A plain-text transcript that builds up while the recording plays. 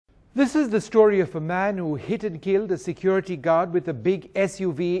This is the story of a man who hit and killed a security guard with a big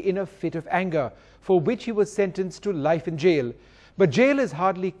SUV in a fit of anger, for which he was sentenced to life in jail. But jail has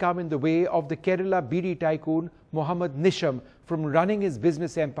hardly come in the way of the Kerala Beedi Tycoon Mohammed Nisham from running his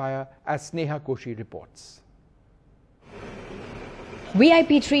business empire, as Sneha Koshi reports.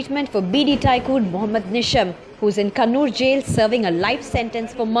 VIP treatment for Beedi Tycoon Mohammed Nisham, who's in Kannur Jail serving a life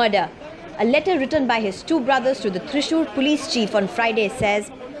sentence for murder. A letter written by his two brothers to the Thrissur police chief on Friday says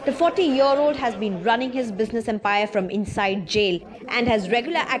the 40-year-old has been running his business empire from inside jail and has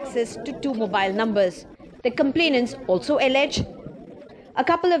regular access to 2 mobile numbers. The complainants also allege a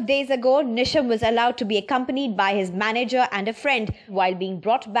couple of days ago, Nisham was allowed to be accompanied by his manager and a friend while being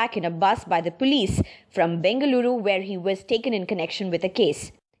brought back in a bus by the police from Bengaluru, where he was taken in connection with a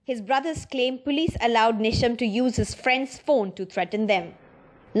case. His brothers claim police allowed Nisham to use his friend's phone to threaten them.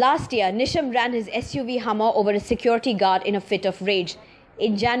 Last year, Nisham ran his SUV Hummer over a security guard in a fit of rage.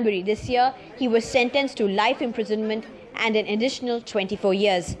 In January this year, he was sentenced to life imprisonment and an additional 24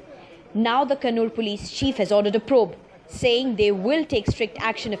 years. Now the Kannur police chief has ordered a probe, saying they will take strict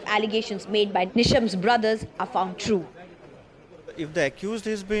action if allegations made by Nisham's brothers are found true. If the accused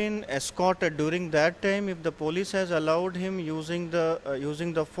has been escorted during that time, if the police has allowed him using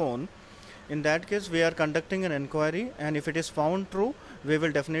the phone, in that case we are conducting an inquiry, and if it is found true, we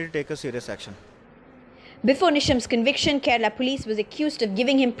will definitely take a serious action. Before Nisham's conviction, Kerala police was accused of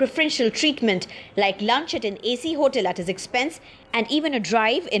giving him preferential treatment like lunch at an AC hotel at his expense and even a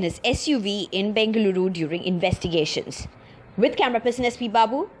drive in his SUV in Bengaluru during investigations. With camera person SP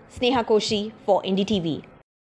Babu, Sneha Koshi for NDTV.